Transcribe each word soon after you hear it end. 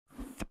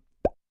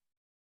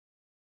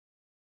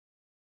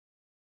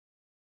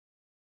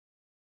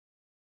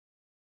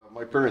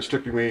My parents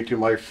took me to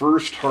my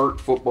first Hart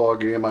football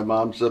game. My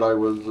mom said I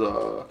was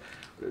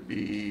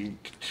maybe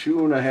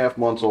 2.5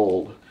 months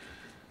old.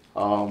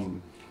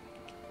 Um,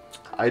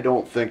 I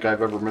don't think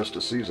I've ever missed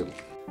a season.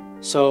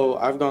 So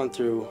I've gone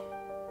through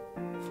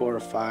 4 or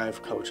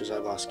 5 coaches.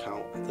 I've lost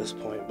count at this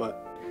point,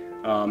 but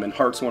and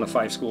Hart's one of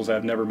 5 schools that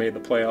have never made the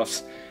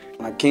playoffs.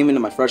 When I came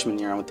into my freshman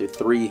year, I went through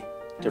 3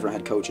 different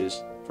head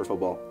coaches for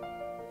football,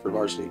 for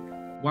varsity.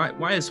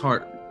 Why has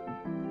Hart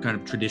kind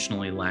of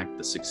traditionally lacked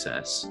the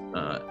success in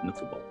the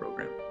football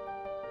program?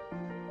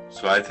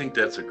 So I think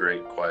that's a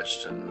great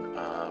question.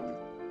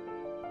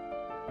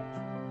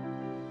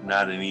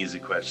 Not an easy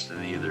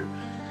question either.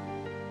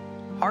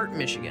 Hart,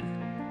 Michigan,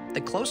 the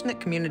close-knit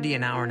community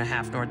an hour and a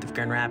half north of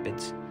Grand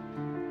Rapids,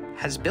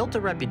 has built a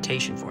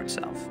reputation for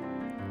itself.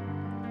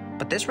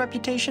 But this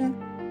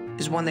reputation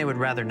is one they would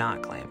rather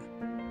not claim.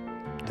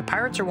 The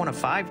Pirates are one of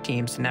 5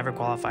 teams to never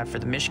qualify for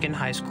the Michigan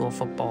High School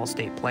Football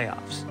State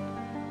Playoffs.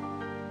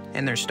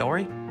 And their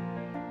story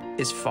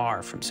is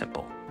far from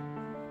simple.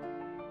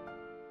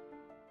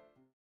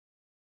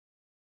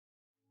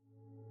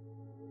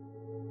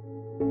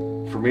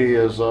 For me,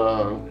 as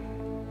an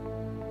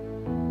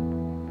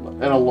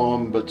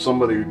alum, but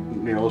somebody,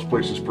 this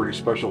place is pretty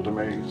special to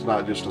me. It's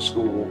not just a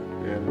school.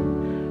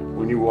 And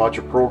when you watch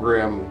a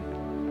program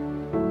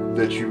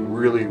that you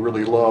really,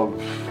 really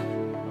love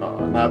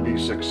not be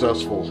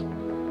successful,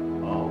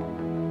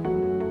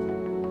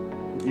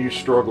 you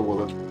struggle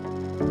with it.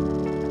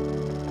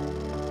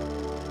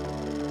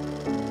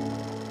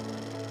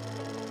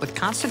 With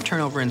constant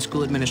turnover in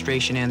school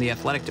administration and the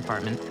athletic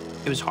department,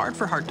 it was hard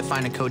for Hart to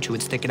find a coach who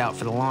would stick it out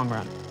for the long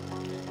run.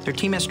 Their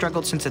team has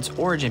struggled since its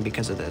origin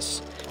because of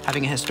this,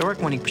 having a historic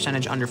winning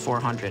percentage under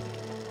 .400,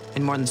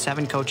 and more than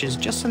 7 coaches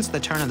just since the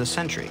turn of the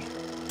century.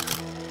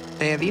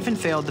 They have even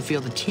failed to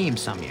field a team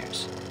some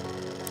years.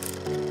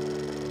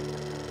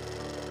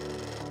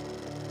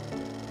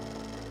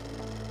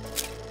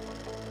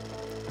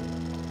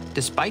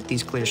 Despite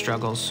these clear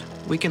struggles,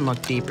 we can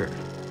look deeper.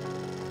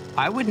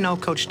 Why would no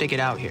coach stick it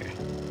out here?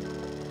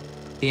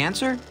 The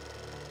answer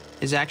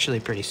is actually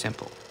pretty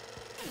simple.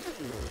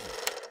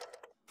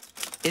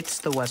 It's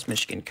the West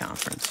Michigan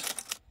Conference.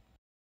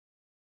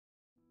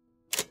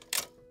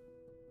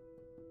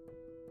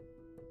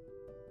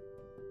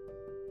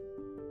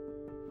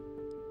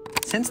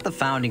 Since the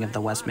founding of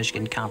the West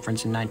Michigan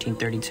Conference in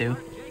 1932,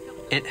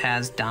 it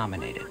has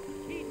dominated.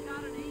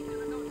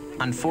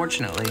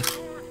 Unfortunately,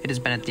 it has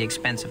been at the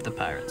expense of the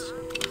Pirates.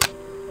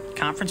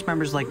 Conference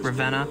members like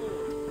Ravenna,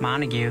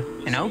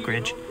 Montague, and Oak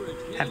Ridge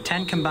have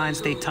 10 combined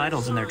state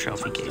titles in their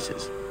trophy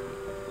cases.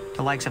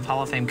 The likes of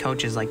Hall of Fame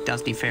coaches like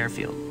Dusty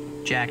Fairfield,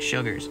 Jack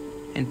Sugars,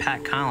 and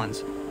Pat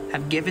Collins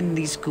have given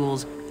these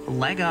schools a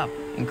leg up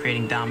in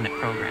creating dominant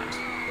programs.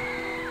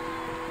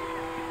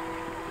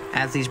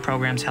 As these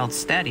programs held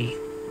steady,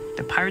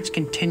 the Pirates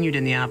continued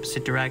in the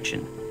opposite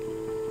direction.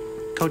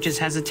 Coaches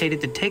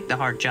hesitated to take the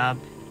Hart job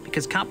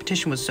because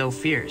competition was so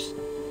fierce,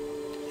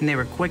 and they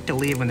were quick to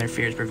leave when their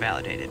fears were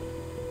validated.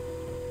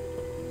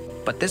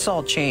 But this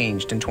all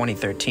changed in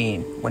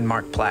 2013 when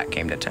Mark Platt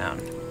came to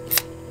town.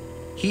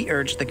 He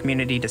urged the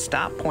community to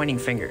stop pointing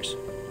fingers.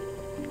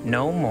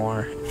 No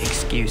more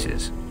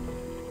excuses.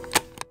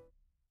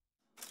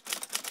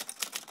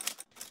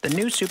 The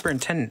new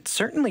superintendent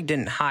certainly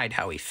didn't hide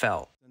how he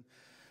felt.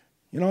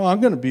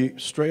 I'm going to be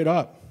straight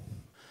up.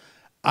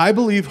 I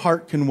believe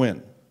Hart can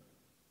win.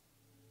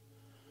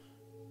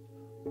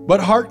 But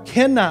Hart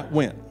cannot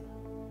win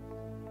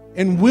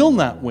and will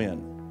not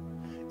win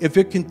if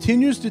it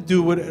continues to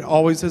do what it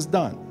always has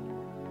done.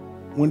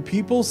 When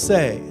people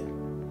say,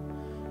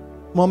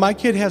 well, my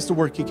kid has to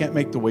work, he can't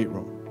make the weight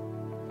room,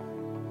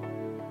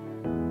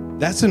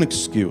 that's an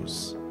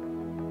excuse.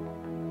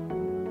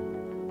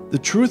 The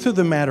truth of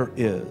the matter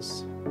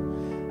is,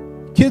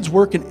 kids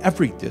work in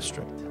every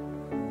district.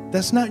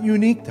 That's not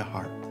unique to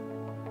Hart.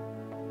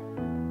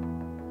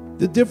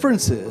 The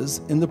difference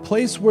is, in the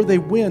place where they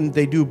win,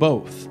 they do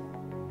both.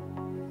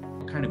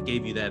 What kind of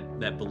gave you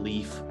that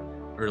belief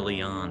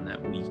early on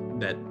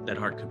that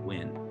Hart could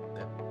win?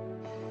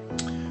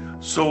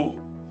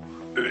 So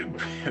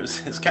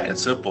it's kind of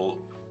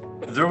simple.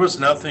 There was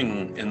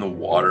nothing in the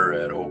water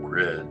at Oak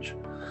Ridge.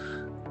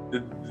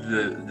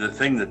 The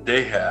thing that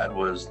they had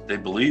was they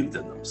believed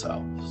in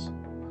themselves.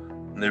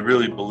 And they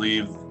really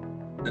believed.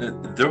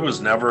 There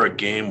was never a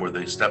game where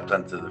they stepped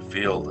onto the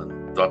field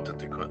and thought that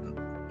they couldn't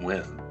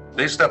win.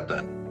 They stepped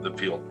on the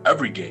field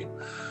every game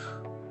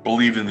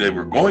believing they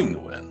were going to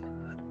win.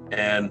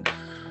 And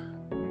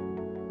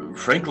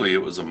frankly,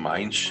 it was a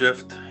mind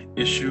shift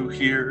issue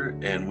here,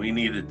 and we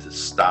needed to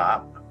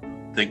stop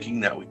thinking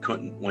that we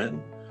couldn't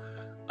win.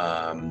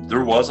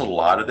 There was a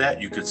lot of that.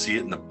 You could see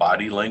it in the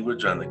body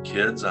language on the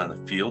kids on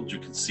the field. You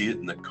could see it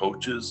in the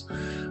coaches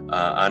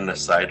on the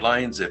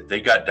sidelines. If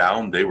they got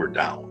down, they were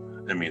down.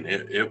 I mean,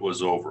 it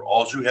was over.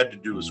 All you had to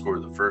do was score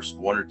the first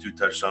 1 or 2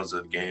 touchdowns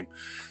of the game,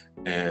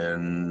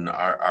 and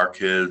our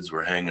kids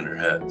were hanging their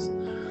heads.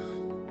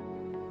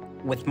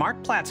 With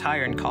Mark Platt's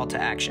hire and call to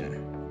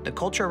action, the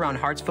culture around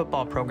Hart's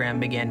football program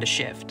began to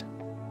shift.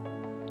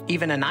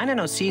 even a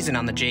 9-0 season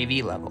on the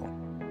JV level,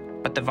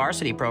 but the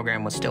varsity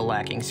program was still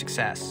lacking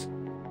success.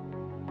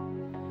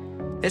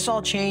 This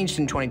all changed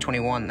in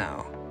 2021,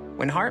 though,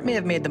 when Hart may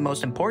have made the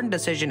most important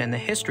decision in the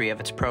history of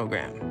its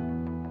program.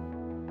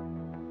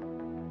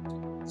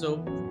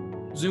 So,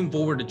 zoom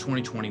forward to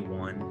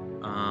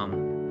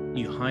 2021.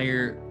 You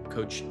hire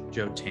Coach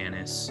Joe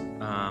Tanis.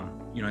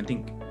 I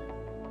think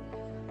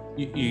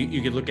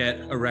you could look at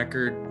a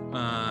record.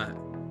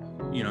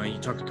 You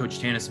talk to Coach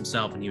Tanis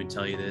himself, and he would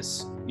tell you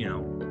this.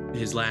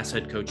 His last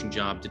head coaching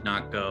job did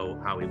not go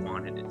how he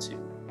wanted it to.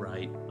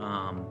 Right?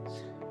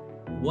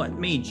 What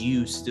made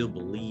you still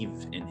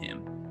believe in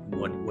him?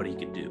 What he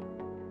could do?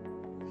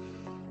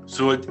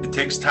 So it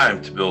takes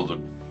time to build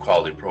a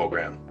quality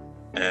program,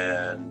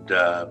 and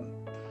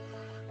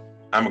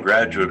I'm a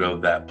graduate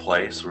of that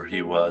place where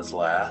he was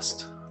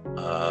last.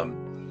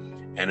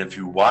 And if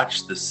you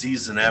watch the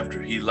season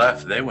after he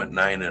left, they went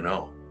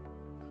 9-0.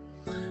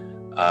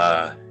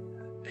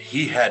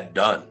 He had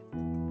done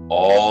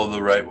all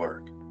the right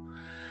work.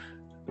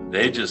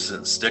 They just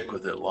didn't stick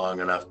with it long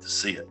enough to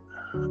see it.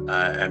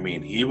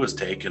 He was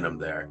taking them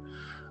there.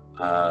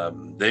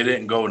 They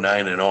didn't go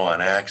 9-0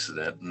 on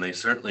accident, and they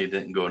certainly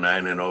didn't go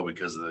 9-0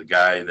 because of the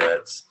guy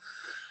that's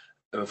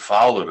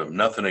followed him.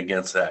 Nothing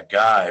against that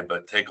guy,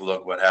 but take a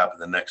look what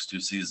happened the next 2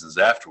 seasons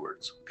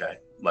afterwards. Okay,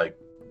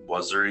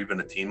 was there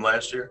even a team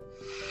last year?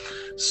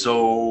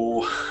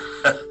 So,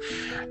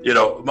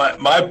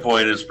 my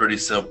point is pretty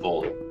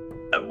simple.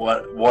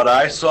 What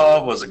I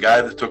saw was a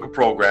guy that took a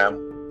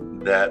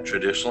program that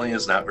traditionally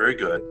is not very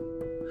good,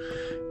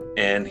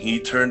 and he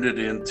turned it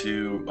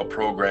into a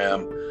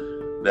program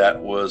that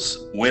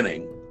was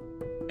winning.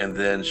 And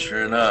then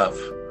sure enough,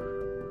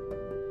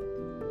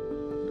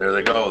 there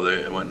they go.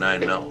 They went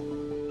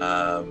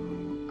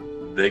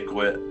 9-0. They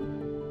quit.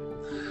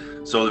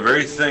 So the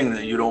very thing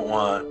that you don't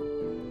want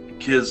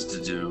kids to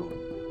do,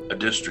 a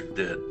district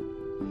did.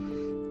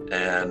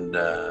 And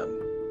I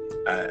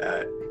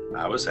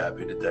was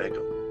happy to take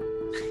them.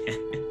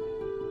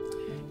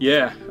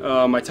 Yeah,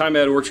 my time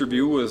at Orchard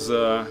View was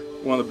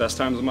one of the best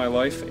times of my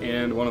life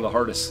and one of the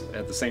hardest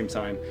at the same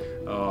time.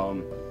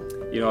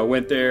 I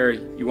went there.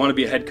 You want to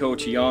be a head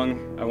coach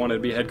young. I wanted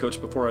to be a head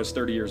coach before I was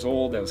 30 years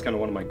old. That was kind of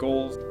one of my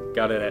goals.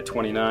 Got it at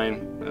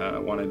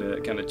 29. Wanted to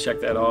kind of check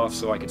that off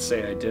so I could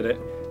say I did it.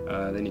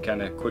 Then you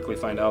kind of quickly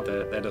find out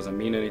that that doesn't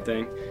mean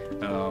anything,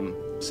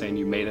 saying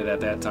you made it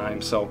at that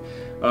time. So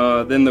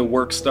then the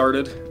work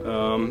started,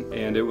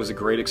 and it was a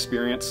great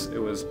experience. It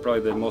was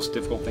probably the most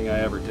difficult thing I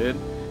ever did,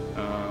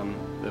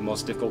 the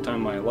most difficult time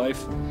of my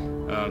life,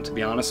 to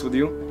be honest with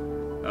you.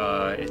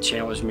 It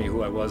challenged me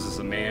who I was as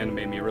a man,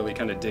 made me really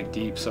kind of dig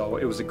deep. So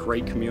it was a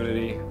great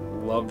community,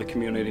 loved the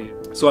community.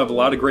 So I have a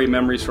lot of great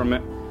memories from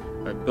it.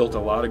 I built a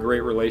lot of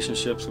great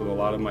relationships with a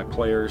lot of my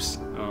players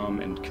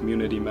and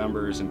community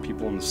members and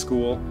people in the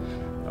school.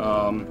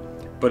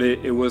 But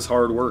it was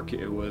hard work.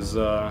 It was,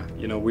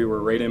 we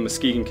were right in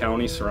Muskegon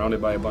County, surrounded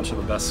by a bunch of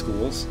the best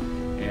schools.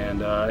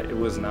 And it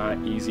was not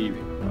easy,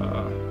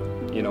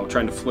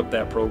 trying to flip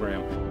that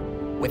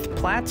program. With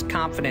Platt's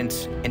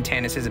confidence in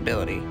Tanis'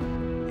 ability,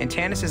 and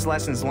Tanis'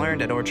 lessons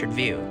learned at Orchard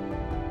View,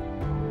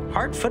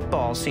 Hart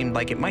football seemed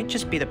like it might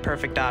just be the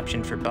perfect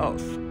option for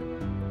both.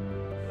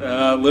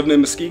 Living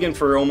in Muskegon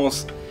for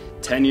almost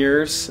 10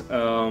 years,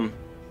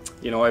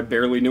 I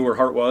barely knew where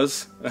Hart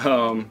was,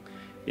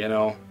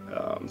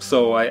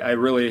 so I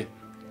really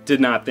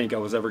did not think I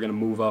was ever going to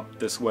move up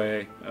this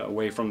way,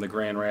 away from the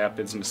Grand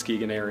Rapids,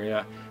 Muskegon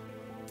area.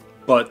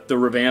 But the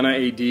Ravenna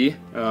AD,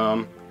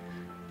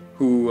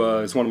 who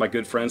is one of my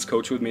good friends,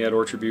 coached with me at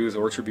Orchard View, is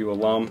an Orchard View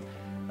alum.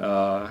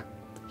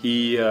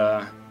 He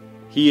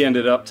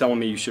ended up telling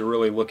me you should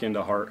really look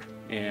into Hart,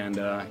 and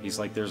he's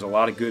like, there's a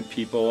lot of good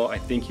people, I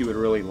think you would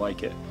really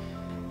like it.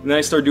 And then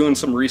I started doing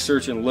some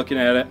research and looking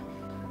at it,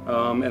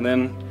 and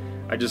then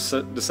I just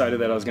decided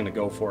that I was going to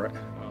go for it.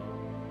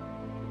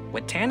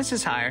 With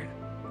Tanis' hire,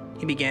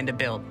 he began to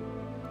build,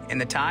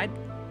 and the tide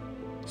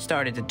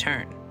started to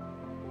turn.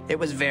 It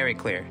was very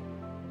clear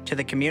to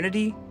the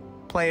community,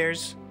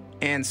 players,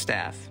 and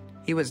staff,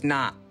 he was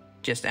not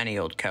just any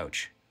old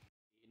coach.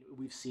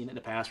 We've seen it in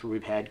the past where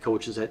we've had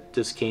coaches that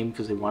just came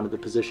because they wanted the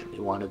position. They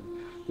wanted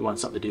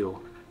something to do.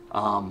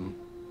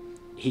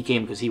 He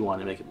came because he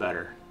wanted to make it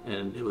better,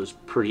 and it was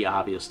pretty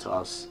obvious to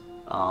us.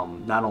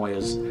 Not only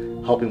as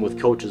helping with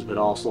coaches, but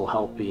also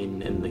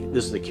helping in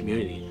this is the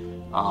community.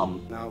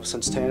 Now,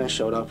 since Tanis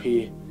showed up,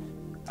 I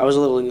was a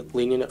little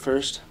lenient at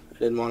first. I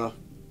didn't want to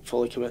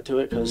fully commit to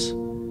it because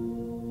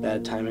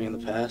bad timing in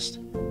the past.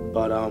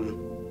 But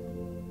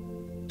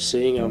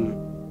seeing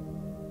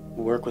him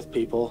work with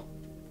people,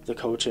 the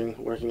coaching,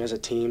 working as a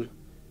team,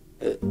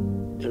 it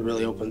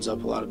really opens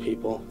up a lot of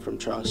people from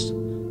trust.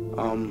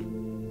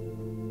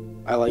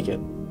 I like it.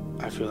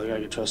 I feel like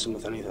I could trust him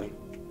with anything.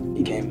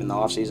 He came in the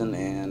off season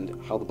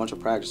and held a bunch of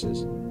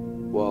practices.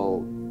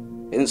 Well,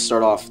 it didn't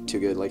start off too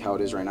good like how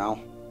it is right now.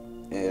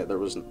 There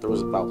was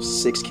about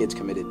 6 kids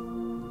committed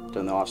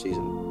during the off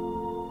season,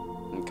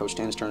 and Coach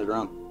Tanis turned it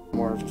around.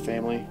 More of a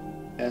family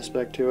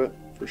aspect to it,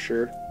 for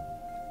sure.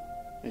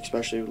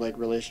 especially like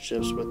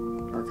relationships with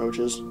our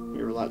coaches.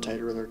 We were a lot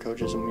tighter with our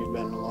coaches than we've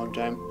been in a long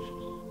time.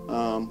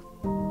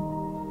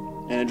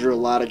 And it drew a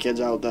lot of kids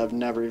out that have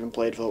never even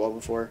played football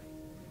before.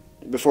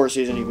 Before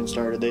season even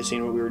started, they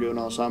seen what we were doing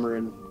all summer,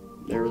 and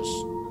there was,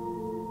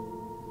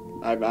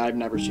 I've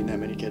never seen that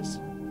many kids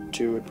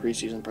to a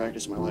preseason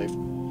practice in my life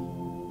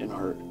in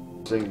Hart.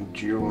 In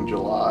June,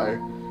 July,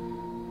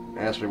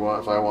 asked me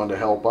if I wanted to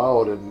help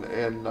out,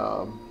 and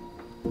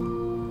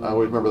I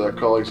always remember that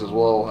call. He says,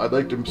 well, I'd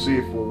like to see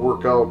if we'll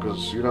work out,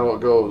 because you know how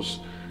it goes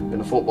in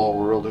the football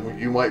world, and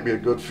you might be a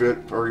good fit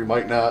or you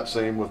might not.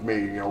 Same with me,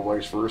 you know,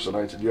 vice versa. And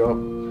I said, yup.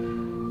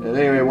 And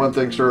anyway, one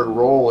thing started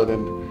rolling,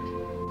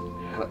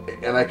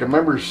 and I can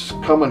remember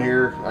coming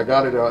here. I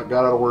got out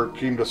of work,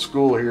 came to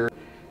school here,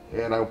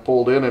 and I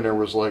pulled in, and there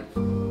was like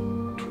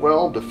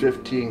 12 to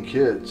 15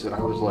 kids, and I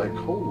was like,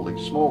 holy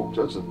smokes,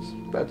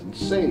 that's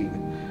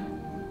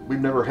insane. We've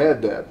never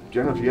had that.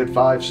 Generally, if you had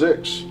 5,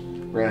 6,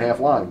 ran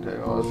half line. You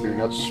know,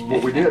 that's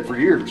what we did for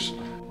years.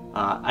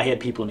 I had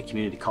people in the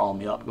community calling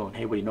me up going,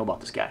 hey, what do you know about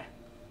this guy?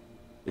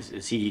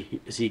 Is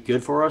he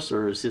good for us,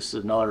 or is this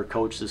another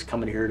coach that's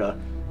coming here to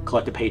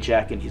collect a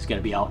paycheck and he's going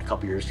to be out in a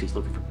couple years because he's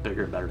looking for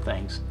bigger and better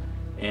things?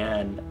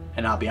 And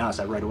I'll be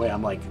honest, right away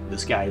I'm like,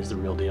 this guy is the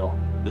real deal.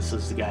 This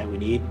is the guy we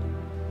need.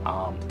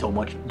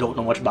 Don't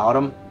know much about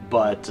him,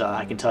 but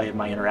I can tell you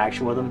my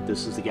interaction with him,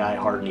 this is the guy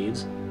Hart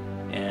needs.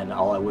 And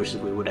all I wish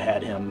is we would have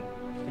had him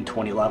in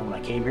 2011 when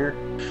I came here.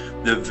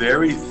 The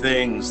very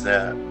things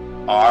that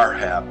are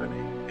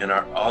happening in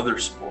our other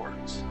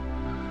sports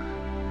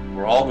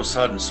were all of a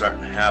sudden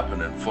starting to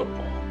happen in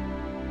football.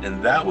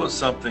 And that was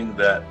something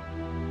that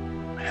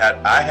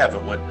I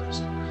haven't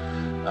witnessed.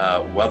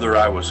 Whether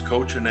I was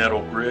coaching at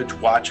Oak Ridge,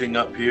 watching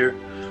up here,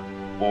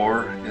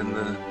 or in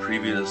the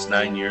previous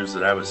 9 years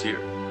that I was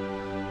here.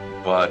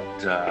 But,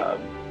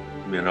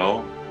 you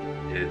know,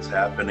 it's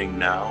happening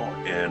now,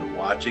 and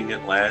watching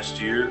it last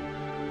year,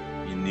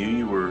 you knew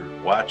you were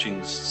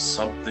watching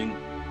something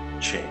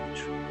change.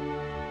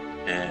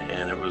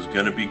 And it was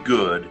going to be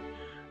good.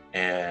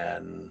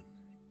 And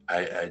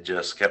I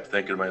just kept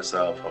thinking to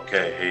myself,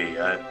 okay, hey,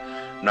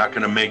 I'm not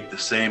going to make the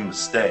same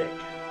mistake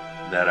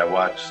that I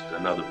watched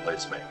another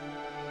place make.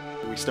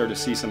 We started to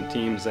see some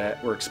teams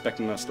that were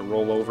expecting us to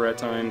roll over at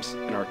times,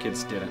 and our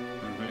kids didn't.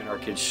 And our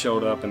kids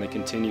showed up, and they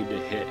continued to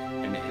hit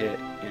and hit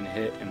and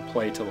hit and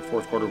play till the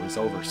fourth quarter was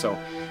over. So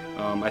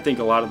I think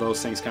a lot of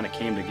those things kind of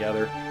came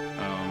together.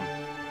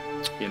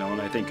 You know,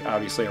 and I think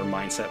obviously our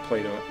mindset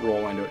played a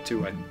role into it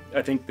too.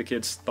 I think the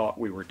kids thought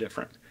we were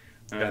different.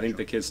 I think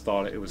the kids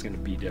thought it was going to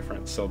be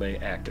different, so they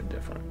acted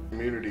different.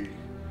 Community,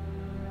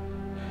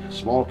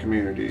 small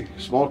community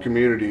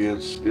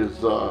is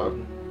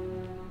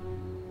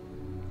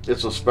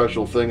it's a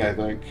special thing, I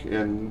think,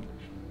 in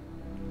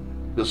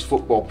this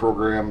football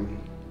program.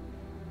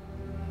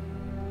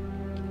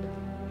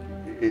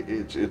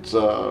 It's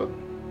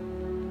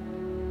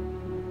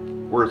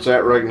where it's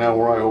at right now,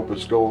 where I hope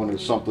it's going,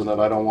 is something that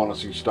I don't want to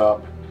see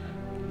stop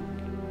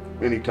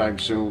anytime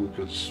soon,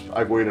 because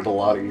I've waited a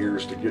lot of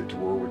years to get to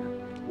where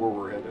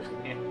we're headed.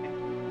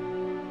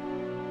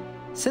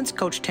 Since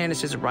Coach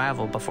Tanis'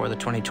 arrival before the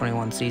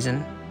 2021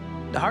 season,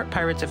 the Hart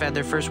Pirates have had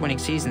their first winning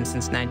season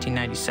since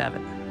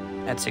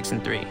 1997 at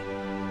 6-3.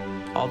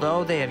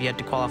 Although they have yet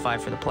to qualify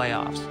for the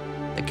playoffs,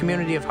 the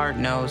community of Hart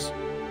knows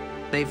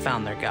they've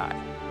found their guy,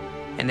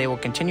 and they will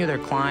continue their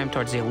climb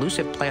towards the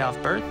elusive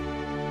playoff berth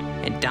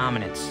and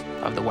dominance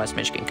of the West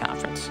Michigan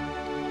Conference.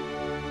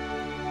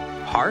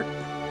 Hart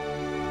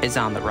is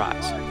on the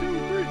rise.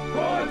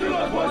 Rolling through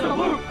those boys in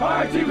blue,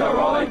 Pirate teams are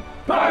rolling.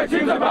 Pirate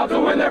teams are about to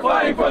win, they're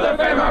fighting for their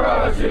fame.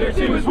 Our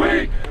team is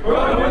weak, we're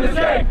gonna win this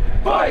game.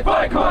 Fight,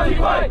 fight, come on, team,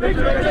 fight.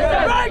 Victory,